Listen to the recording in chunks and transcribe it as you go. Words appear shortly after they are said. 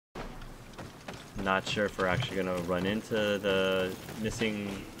Not sure if we're actually gonna run into the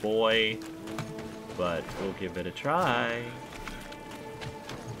missing boy, but we'll give it a try.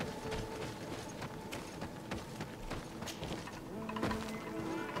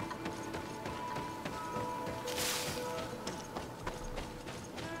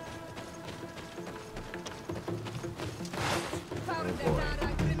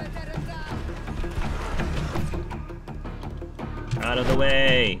 Out of the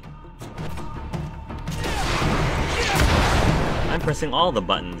way! I'm pressing all the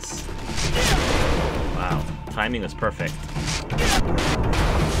buttons. Wow, timing was perfect.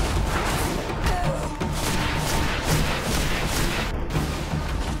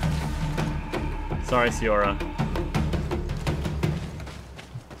 Sorry, Siora.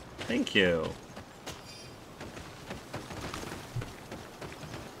 Thank you.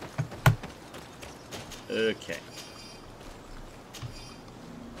 Okay.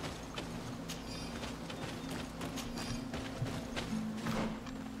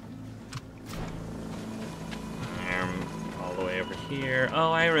 All the way over here.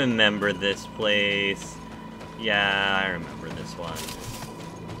 Oh, I remember this place. Yeah, I remember this one.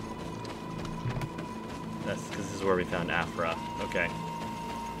 That's because this is where we found Afra. Okay.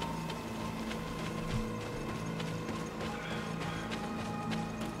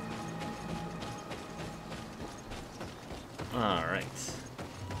 Alright.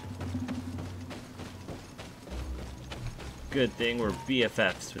 Good thing we're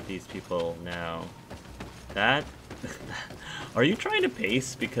BFFs with these people now. That... Are you trying to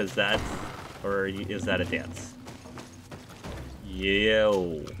pace? Because that's... Or is that a dance?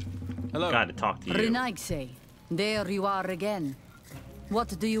 Yo. Hello. Gotta talk to you. Renaigse, there you are again.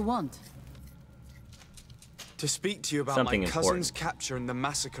 What do you want? To speak to you about Something my cousin's important. capture and the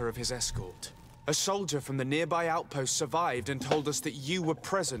massacre of his escort. A soldier from the nearby outpost survived and told us that you were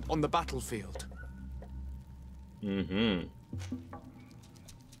present on the battlefield. Mm-hmm.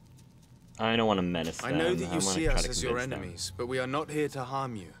 I don't want to menace them. I know that you wanna see try us to as your convince them. enemies, but we are not here to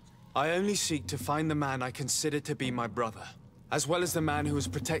harm you. I only seek to find the man I consider to be my brother, as well as the man who is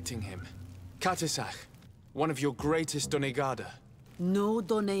protecting him. Katisach, one of your greatest Donegada. No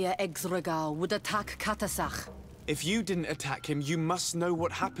Donea Exregao would attack Katasach. If you didn't attack him, you must know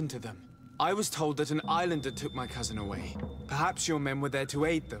what happened to them. I was told that an islander took my cousin away. Perhaps your men were there to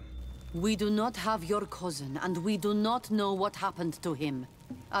aid them. We do not have your cousin, and we do not know what happened to him.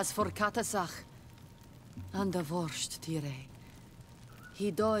 As for Katasach, and the Vorst Tire,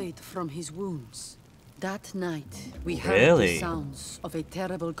 he died from his wounds. That night, we heard the sounds of a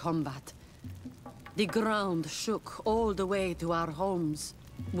terrible combat. The ground shook all the way to our homes.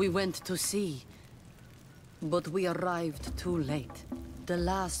 We went to see, but we arrived too late. The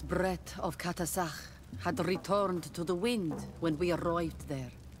last breath of Katasach had returned to the wind when we arrived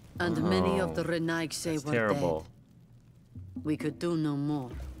there, and many of the Renaigse were terrible. dead. We could do no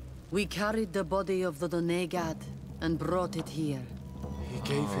more. We carried the body of the Donegad and brought it here. He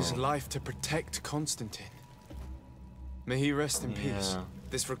gave his life to protect Constantin. May he rest in peace.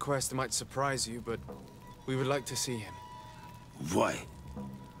 This request might surprise you, but we would like to see him. Why?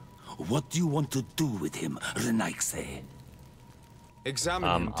 What do you want to do with him, Renaigse? Examine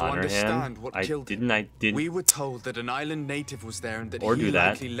him to honor understand him. what I killed didn't. him. I did. We were told that an island native was there and that Or he do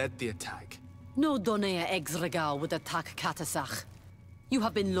that. likely led the attack. No Donea Exregao would attack Katasach. You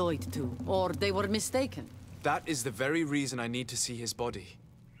have been lied to, or they were mistaken. That is the very reason I need to see his body.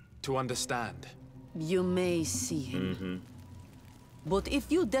 To understand. You may see him. But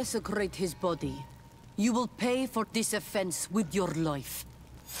if you desecrate his body, you will pay for this offense with your life.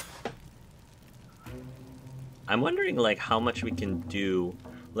 I'm wondering, like, how much we can do,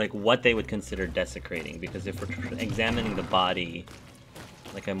 like, what they would consider desecrating. Because if we're examining the body,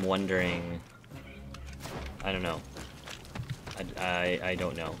 like, I'm wondering... I don't know. I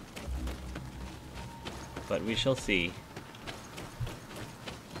don't know. But we shall see.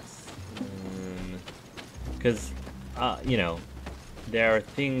 Because, you know, there are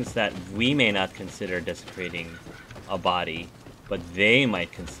things that we may not consider desecrating a body, but they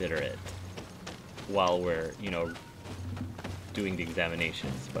might consider it while we're, you know, doing the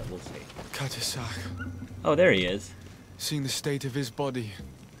examinations, but we'll see. Katisach. Oh, there he is. Seeing the state of his body.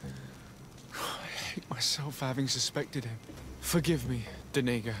 I hate myself for having suspected him. Forgive me,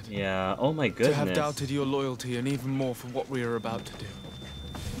 Donegad. Yeah, oh my goodness. To have doubted your loyalty and even more for what we are about to do.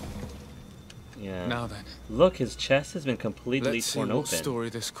 Yeah. Now then. Look, his chest has been completely Let's see torn what open. story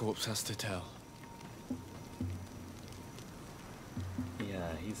this corpse has to tell.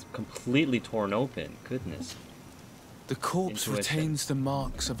 Yeah, he's completely torn open. Goodness. The corpse Intuition. retains the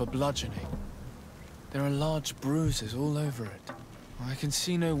marks of a bludgeoning. There are large bruises all over it. I can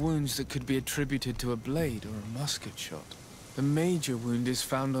see no wounds that could be attributed to a blade or a musket shot. The major wound is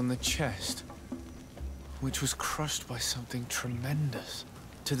found on the chest, which was crushed by something tremendous,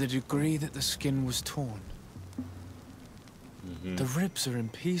 to the degree that the skin was torn. The ribs are in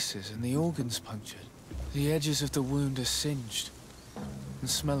pieces and the organs punctured. The edges of the wound are singed and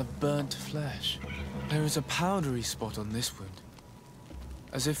smell of burnt flesh. There is a powdery spot on this wound,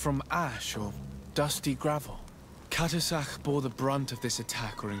 as if from ash or dusty gravel. Katasach bore the brunt of this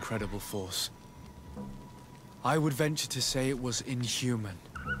attack or incredible force. I would venture to say it was inhuman.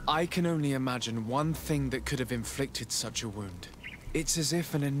 I can only imagine one thing that could have inflicted such a wound. It's as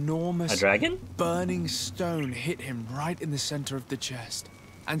if an enormous burning stone hit him right in the center of the chest.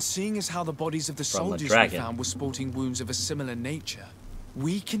 And seeing as how the bodies of the soldiers we found were sporting wounds of a similar nature,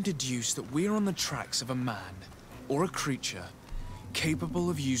 we can deduce that we're on the tracks of a man, or a creature, capable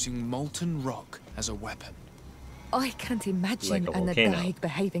of using molten rock as a weapon. I can't imagine an Adaig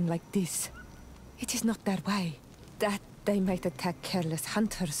behaving like this. It is not their way. That they might attack careless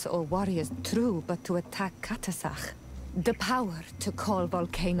hunters or warriors, true, but to attack Katasach, the power to call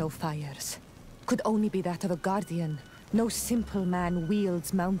volcano fires, could only be that of a guardian. No simple man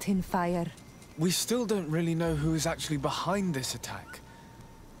wields mountain fire. We still don't really know who is actually behind this attack,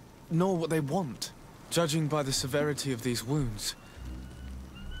 nor what they want. Judging by the severity of these wounds,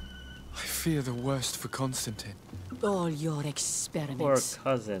 I fear the worst for Constantin. All your experiments. Poor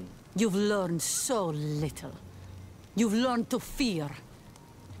cousin. You've learned so little. You've learned to fear.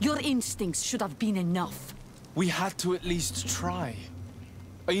 Your instincts should have been enough. We had to at least try.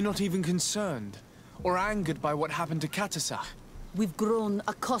 Are you not even concerned or angered by what happened to Katasach? We've grown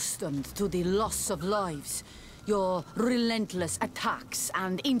accustomed to the loss of lives, your relentless attacks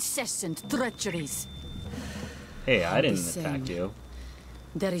and incessant treacheries. Hey, I didn't attack you.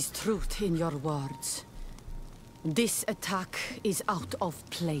 There is truth in your words. This attack is out of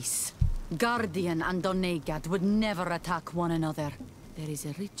place. Guardian and Donegad would never attack one another. There is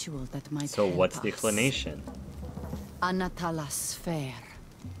a ritual that might So help what's the us. explanation? Anatalas Fair.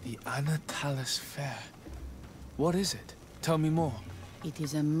 The Anatalas Fair. What is it? Tell me more. It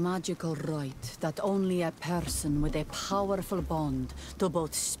is a magical rite that only a person with a powerful bond to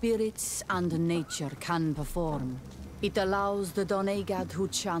both spirits and nature can perform. It allows the Donegad who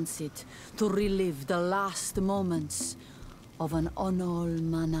chants it to relive the last moments of an Onol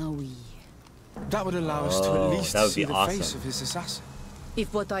Manawi. That would allow us to at least see the awesome. face of his assassin.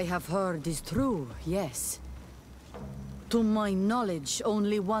 If what I have heard is true, yes. To my knowledge,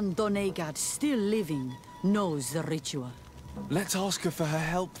 only one Donegad still living knows the ritual. Let's ask her for her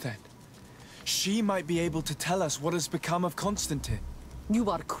help then. She might be able to tell us what has become of Constantin. You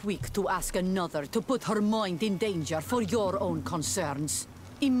are quick to ask another to put her mind in danger for your own concerns.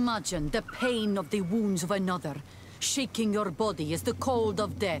 Imagine the pain of the wounds of another, shaking your body as the cold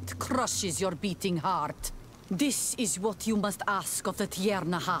of death crushes your beating heart. This is what you must ask of the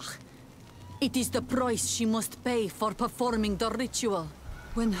Tiernahach. It is the price she must pay for performing the ritual.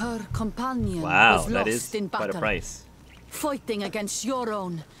 When her companion was lost in battle, quite a price. Fighting against your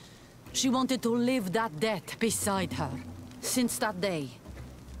own, she wanted to live that death beside her. Since that day,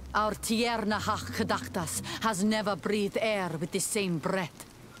 our Tiernahach Kadachtas has never breathed air with the same breath.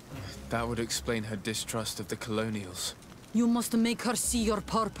 That would explain her distrust of the colonials. You must make her see your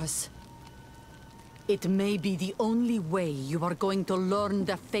purpose. It may be the only way you are going to learn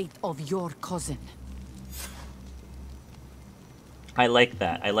the fate of your cousin. I like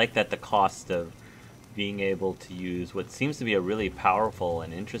that. I like that the cost of being able to use what seems to be a really powerful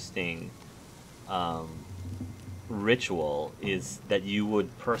and interesting ritual is that you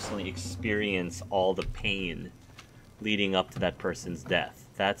would personally experience all the pain leading up to that person's death.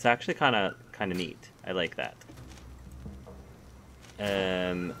 That's actually kind of neat. I like that.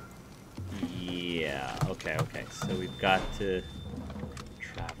 Yeah. Okay. So we've got to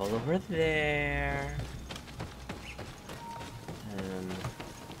travel over there.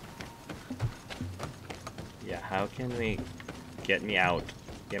 Yeah. How can we get me out?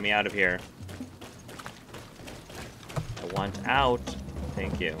 Get me out of here. I want out.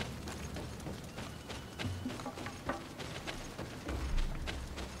 Thank you.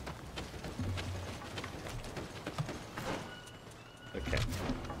 Okay.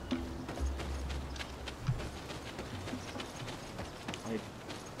 I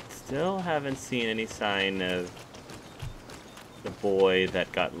still haven't seen any sign of the boy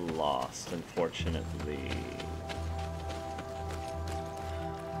that got lost, unfortunately.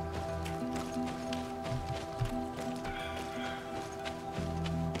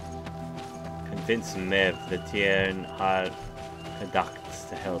 Convince Mev, the Tien har Kadaks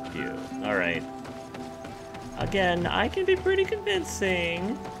to help you. Alright. Again, I can be pretty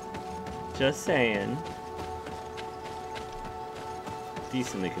convincing. Just saying.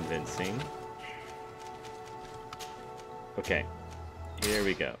 Decently convincing. Okay. Here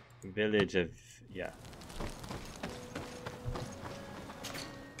we go. Village of... yeah.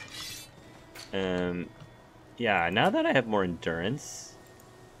 Yeah, now that I have more endurance,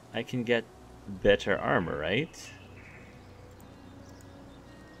 I can get better armor, right?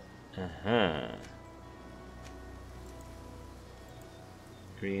 Uh-huh.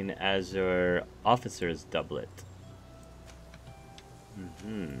 Green Azure Officer's Doublet.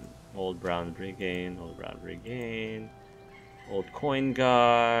 Old Brown Brigade, Old Brown Brigade, Old Coin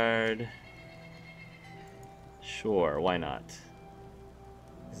Guard. Sure, why not?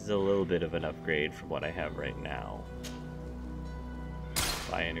 This is a little bit of an upgrade from what I have right now.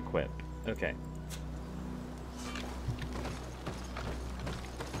 Buy and equip. Okay.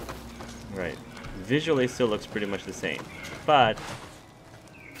 Right. Visually still looks pretty much the same, but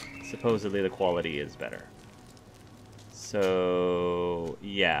supposedly the quality is better. So,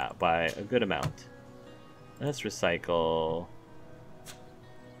 yeah, by a good amount. Let's recycle.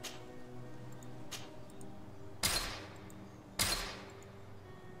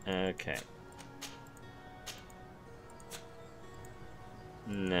 Okay.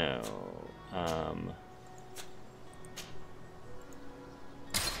 No.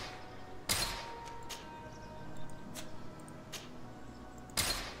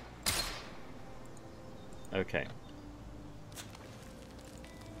 Okay.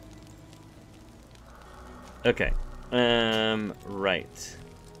 Okay. Right.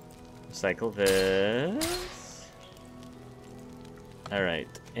 Recycle this.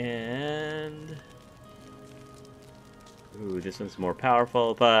 Alright, and... ooh, this one's more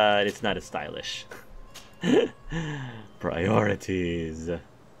powerful, but it's not as stylish. Priorities.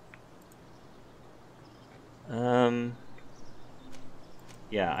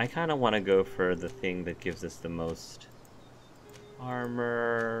 Yeah, I kind of want to go for the thing that gives us the most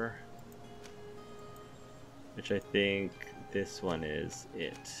armor, which I think this one is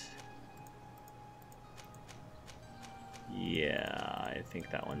it. Yeah, I think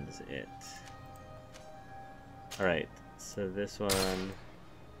that one's it. Alright, so this one...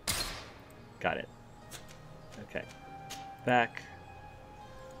 got it. Okay. Back.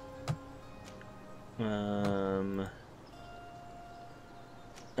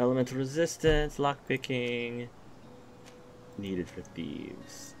 Elemental resistance, lockpicking. Needed for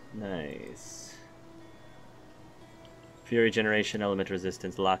thieves. Nice. Fury generation, elemental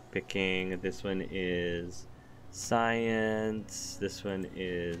resistance, lockpicking. This one is... science. This one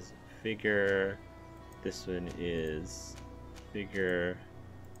is figure. This one is figure.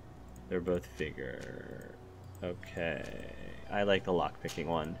 They're both figure. Okay. I like the lockpicking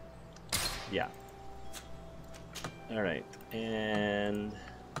one. Yeah. Alright. And...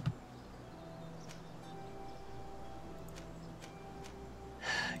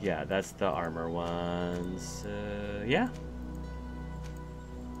 yeah, that's the armor ones. Yeah.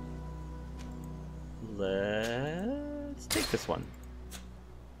 Let's take this one.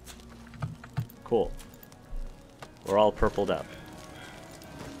 Cool. We're all purpled up.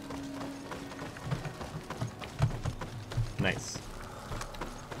 Nice.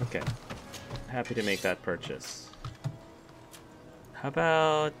 Okay. Happy to make that purchase. How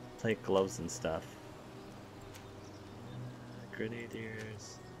about, like, gloves and stuff?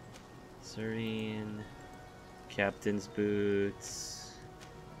 Grenadiers. Serene. Captain's boots.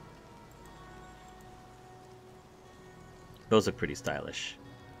 Those look pretty stylish.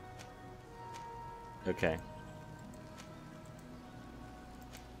 Okay.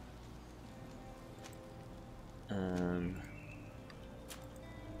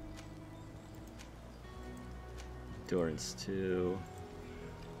 Endurance 2.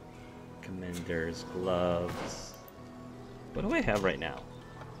 Commander's gloves. What do I have right now?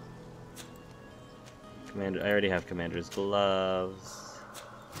 Commander. I already have Commander's gloves.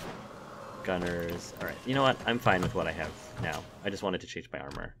 Gunners. Alright, you know what? I'm fine with what I have now. I just wanted to change my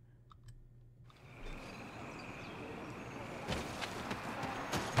armor.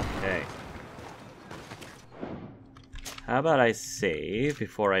 Okay. How about I save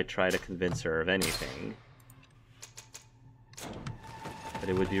before I try to convince her of anything? But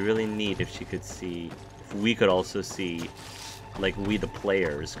it would be really neat if she could see... if we could also see... like, we the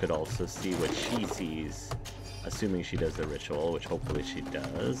players could also see what she sees. Assuming she does the ritual, which hopefully she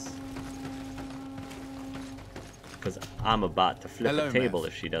does. Because I'm about to flip the table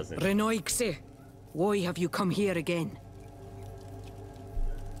if she doesn't. Renoixe, why have you come here again?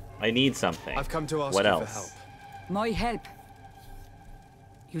 I need something. I've come to ask what you else? for help. My help?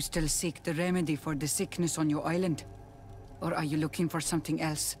 You still seek the remedy for the sickness on your island? Or are you looking for something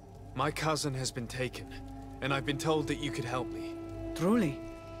else? My cousin has been taken, and I've been told that you could help me. Truly?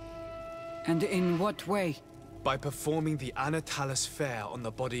 And in what way? By performing the Anatalis fair on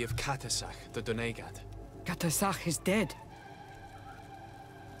the body of Katasach, the Donegad. Katasach is dead.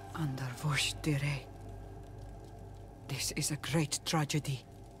 Under Voshtire. This is a great tragedy.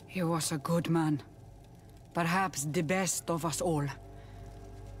 He was a good man. Perhaps the best of us all.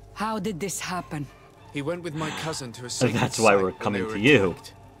 How did this happen? He went with my cousin to a sacred That's why we're site when coming they were to you.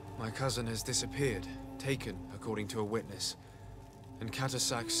 attacked. My cousin has disappeared, taken, according to a witness. And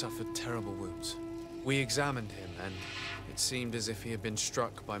Katasach suffered terrible wounds. We examined him, and it seemed as if he had been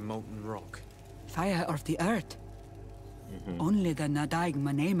struck by molten rock. Fire of the earth? Only the Nadaig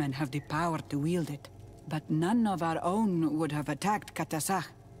Manemen have the power to wield it. But none of our own would have attacked Katasach.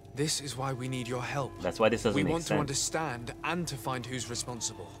 This is why we need your help. That's why this doesn't We make want sense. to understand and to find who's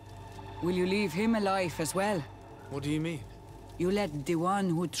responsible. Will you leave him alive as well? What do you mean? You let the one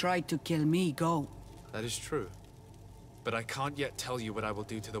who tried to kill me go. That is true. But I can't yet tell you what I will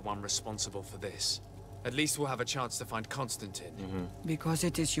do to the one responsible for this. At least we'll have a chance to find Constantin. Because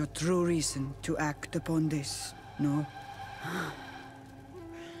it is your true reason to act upon this, no?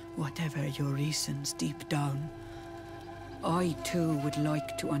 Whatever your reasons deep down, I too would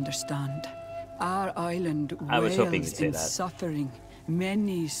like to understand. Our island I was hoping you'd wails say in that. suffering.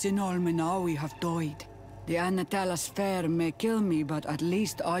 Many Sinol Menawi have died. The Anatalas fair may kill me, but at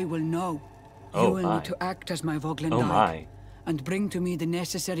least I will know. Oh, You will my. need to act as my Vogland Oh my. and bring to me the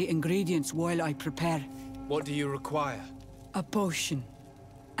necessary ingredients while I prepare. What do you require? A potion.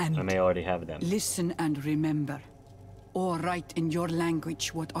 And I may already have them. listen and remember, or write in your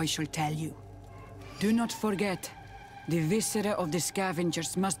language what I shall tell you. Do not forget, the viscera of the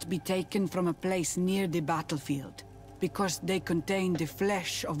scavengers must be taken from a place near the battlefield, because they contain the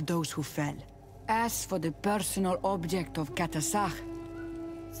flesh of those who fell. As for the personal object of Katasach,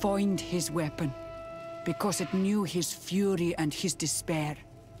 find his weapon, because it knew his fury and his despair.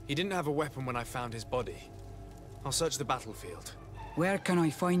 He didn't have a weapon when I found his body. I'll search the battlefield. Where can I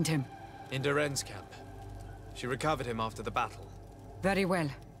find him? In Doren's camp. She recovered him after the battle. Very well.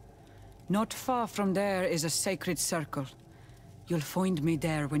 Not far from there is a sacred circle. You'll find me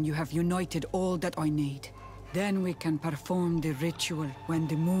there when you have united all that I need. Then we can perform the ritual when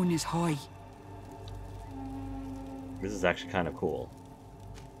the moon is high. This is actually kind of cool.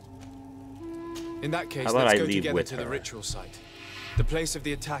 In that case, How about let's I go leave together with to the her? ritual site. The place of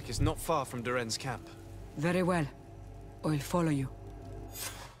the attack is not far from Doren's camp. Very well. I'll follow you.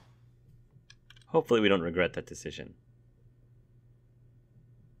 Hopefully we don't regret that decision.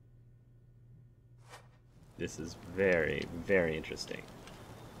 This is very, very interesting.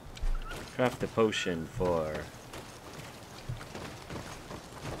 Craft a potion for...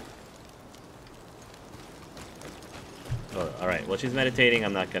 Oh, alright, while she's meditating,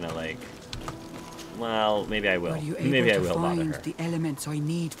 I'm not gonna, like... Well, maybe I will. Are you able Maybe I to will bother find her. the elements I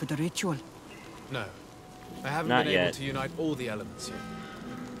need for the ritual? No. I haven't Not been yet. able to unite all the elements yet.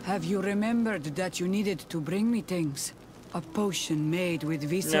 Have you remembered that you needed to bring me things? A potion made with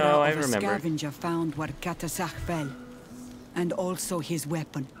viscera No, I of a remember. scavenger found where Katasach fell. And also his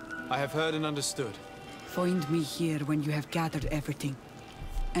weapon. I have heard and understood. Find me here when you have gathered everything.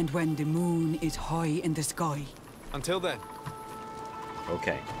 And when the moon is high in the sky. Until then,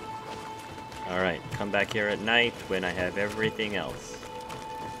 Okay. Alright, come back here at night when I have everything else.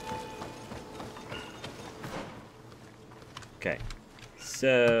 Okay.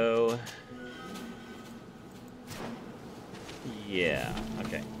 So... Yeah,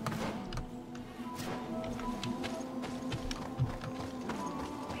 okay.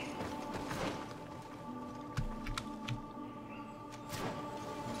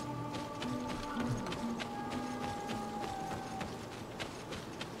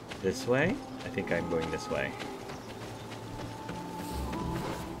 This way? I think I'm going this way.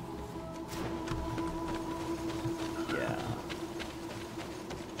 Yeah.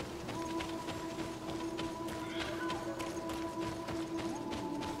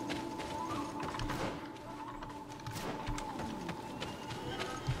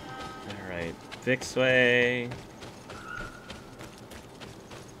 Alright, Vic's way.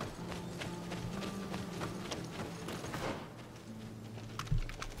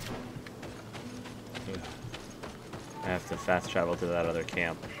 I have to fast travel to that other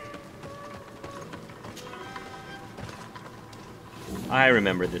camp. I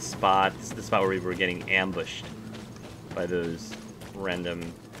remember this spot. This is the spot where we were getting ambushed by those random,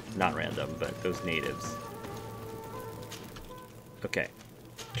 not random, but those natives. Okay.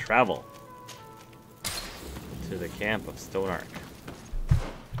 Travel to the camp of Stoneark.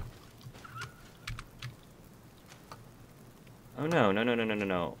 Oh no, no, no, no, no, no,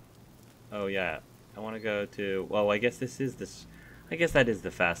 no. Oh yeah. I want to go to... Well, I guess I guess that is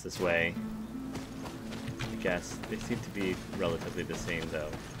the fastest way. I guess. They seem to be relatively the same, though.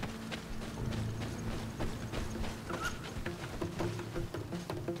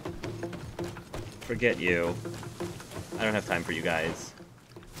 Forget you. I don't have time for you guys.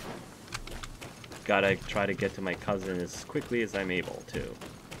 Gotta try to get to my cousin as quickly as I'm able to.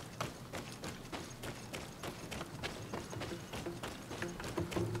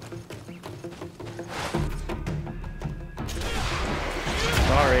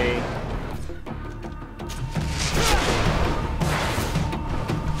 Sorry.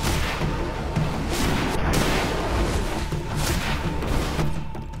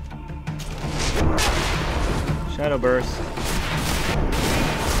 Shadow Burst.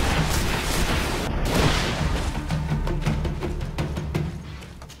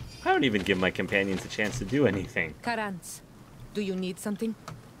 I don't even give my companions a chance to do anything. Karans, do you need something?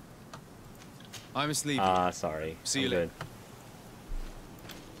 I must leave. Sorry. See you I'm later. good.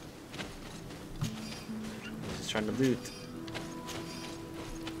 Just trying to loot.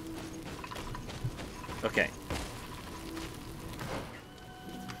 Okay.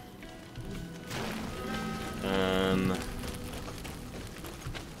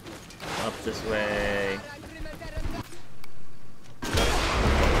 Up this way.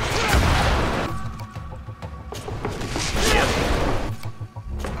 Yep.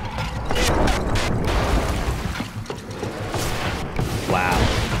 Wow.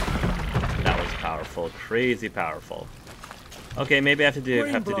 That was powerful. Crazy powerful. Okay, maybe I have to do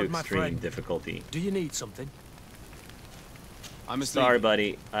extreme difficulty. Do you need something? I'm Sorry,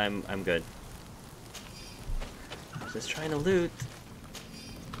 buddy. I'm good. Just trying to loot.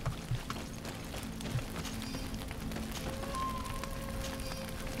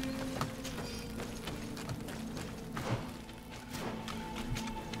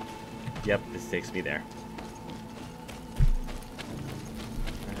 Yep, this takes me there.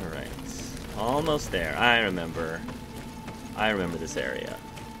 Alright. Almost there. I remember this area.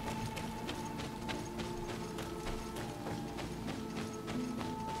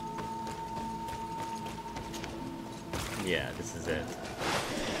 Yeah, this is it.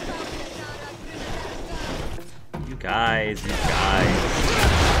 You guys.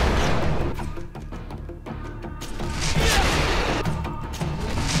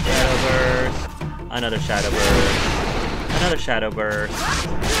 Shadow Burst. Another Shadow Burst. Another Shadow Burst.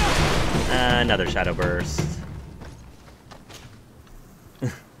 Another Shadow Burst.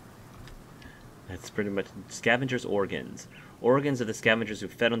 That's pretty much scavengers' organs. Organs are the scavengers who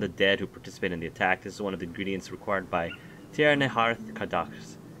fed on the dead who participate in the attack. This is one of the ingredients required by Tierneharth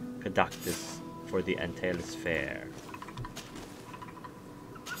Kadactus for the Antaeus Fair.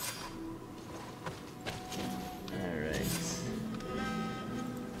 Alright.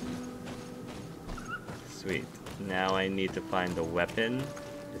 Sweet. Now I need to find the weapon.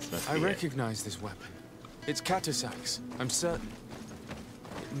 This must be I it. recognize this weapon. It's Catasac's, I'm certain.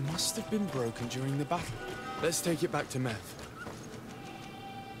 It must have been broken during the battle. Let's take it back to Mev.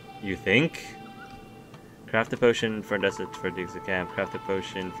 You think? Craft a potion for desert for the camp. Craft a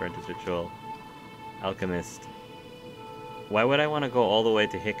potion for this ritual. Alchemist. Why would I want to go all the way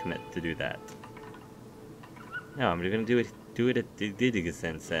to Hikmet to do that? No, I'm gonna do it at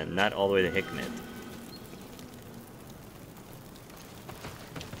Didigisens and not all the way to Hikmet.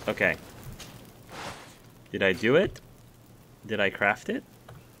 Okay. Did I do it? Did I craft it?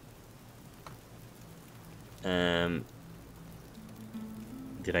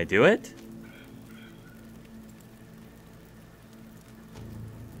 Did I do it?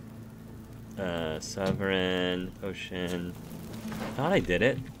 Sovereign, potion. I thought I did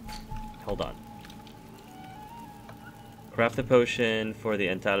it. Hold on. Craft the potion for the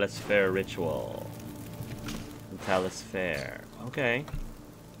Antaeus Fair ritual. Antaeus Fair. Okay.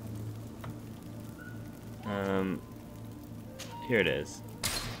 Here it is.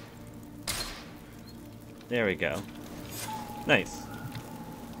 There we go. Nice.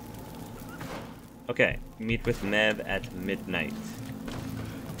 Okay, meet with Mev at midnight.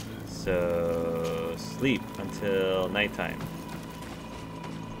 So, sleep until nighttime.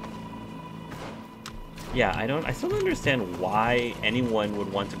 Yeah, I still don't understand why anyone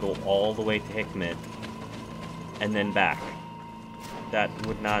would want to go all the way to Hikmet and then back. That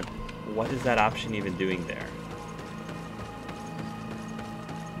would not... What is that option even doing there?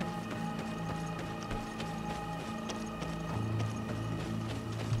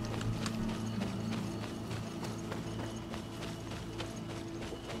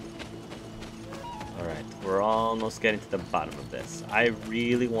 Alright, we're almost getting to the bottom of this. I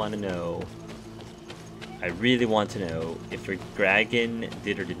really want to know I really want to know if your dragon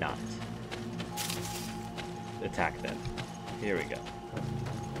did or did not attack them. Here we go.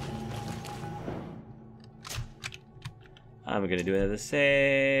 I'm gonna do another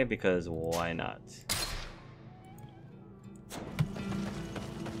save because why not?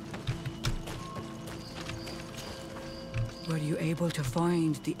 Were you able to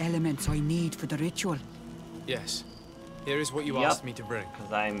find the elements I need for the ritual? Yes. Here is what you Yep. asked me to bring.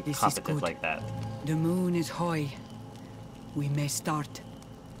 Because I'm This is competent good. like that. The moon is high. We may start.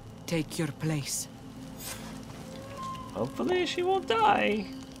 Take your place. Hopefully she won't die.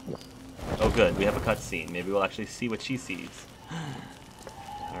 Oh good, we have a cutscene. Maybe we'll actually see what she sees.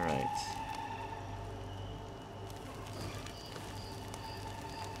 Alright.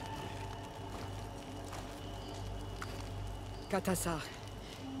 Katasar,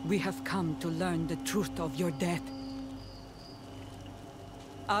 we have come to learn the truth of your death.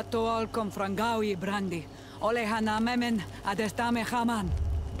 Ato alkom frangawi brandi, ole hanamemen adestame haman.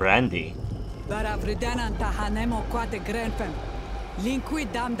 Brandy. Bara vridenan tahanemo kwate grenfen. Linkwi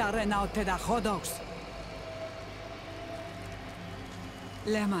damda renaute da hodoks.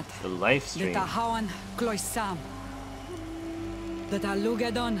 Lemat. The live stream. De tahawan kloisam. De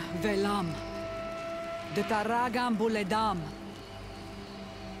talugedon velam. De taragam buledam.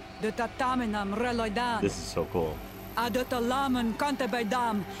 De tatamenam reloidan. This is so cool. Adet alamen kante bij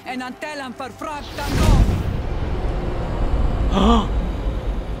dam en antelam verfragt tango.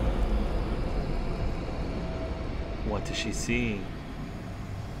 What does she see?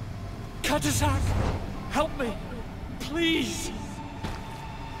 Katasak! Help me! Please!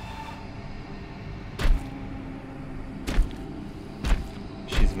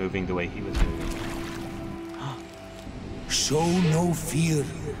 She's moving the way he was moving. Show no fear.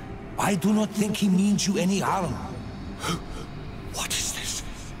 I do not think he means you any harm. What is this?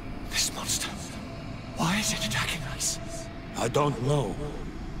 This monster? Why is it attacking us? I don't know.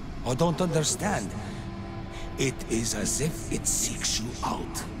 I don't understand. It is as if it seeks you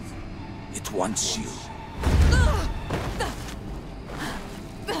out. It wants you.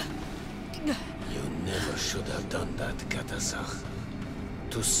 You never should have done that, Katasach.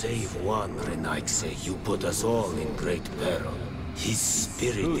 To save one Renaikse, you put us all in great peril. His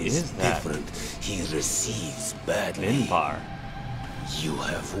spirit Who is is that? different. He receives badly. Minbar. You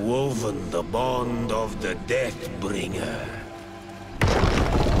have woven the bond of the Deathbringer.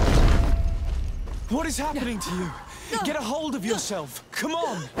 What is happening to you? Get a hold of yourself! Come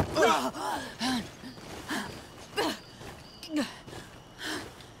on!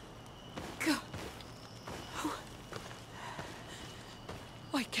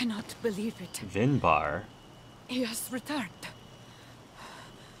 I cannot believe it. Vinbar. He has returned.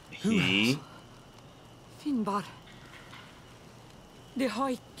 He. Finbar. The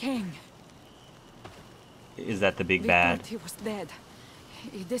High King. Is that the big We bad? thought he was dead.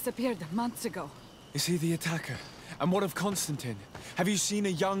 He disappeared months ago. Is he the attacker? And what of Constantin? Have you seen a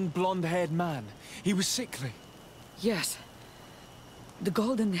young blonde-haired man? He was sickly. Yes. The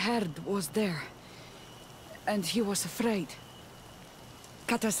golden haired was there. And he was afraid.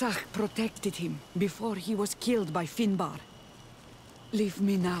 Katasach protected him before he was killed by Finbar. Leave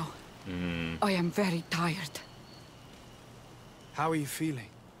me now. I am very tired. How are you feeling?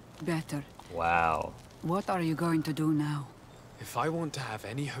 Better. Wow. What are you going to do now? If I want to have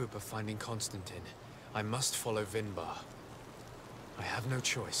any hope of finding Constantin, I must follow Vinbar. I have no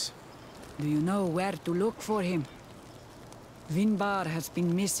choice. Do you know where to look for him? Vinbar has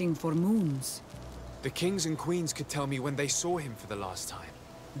been missing for moons. The kings and queens could tell me when they saw him for the last time.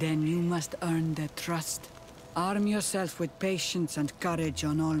 Then you must earn their trust. Arm yourself with patience and courage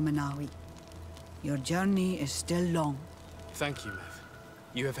on Olmenawi. Your journey is still long. Thank you, Mev.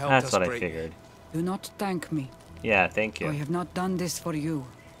 You have helped That's us what I break... figured. Do not thank me. Yeah, thank I you. have not done this for you,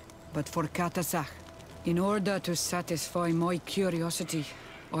 but for Katasach. In order to satisfy my curiosity,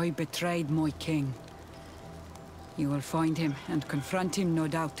 I betrayed my king. You will find him and confront him, no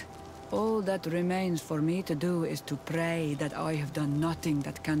doubt. All that remains for me to do is to pray that I have done nothing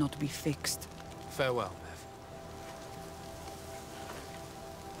that cannot be fixed. Farewell, Mev.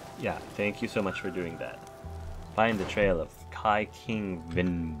 Yeah, thank you so much for doing that. Find the trail of Kai King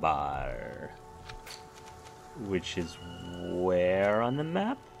Vinbar. Which is where on the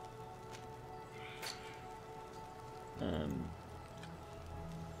map?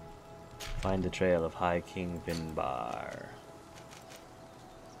 Find the trail of High King Vinbar.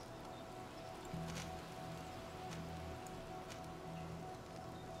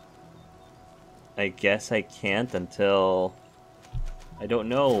 I guess I can't until... I don't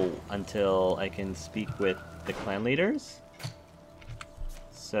know until I can speak with the clan leaders.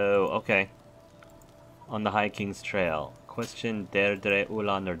 So, okay. on the High King's trail. Question Deirdre,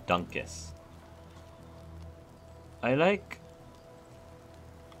 Ulan, or Dunkus. I like...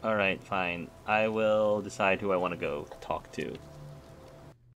 Alright, fine. I will decide who I want to go talk to.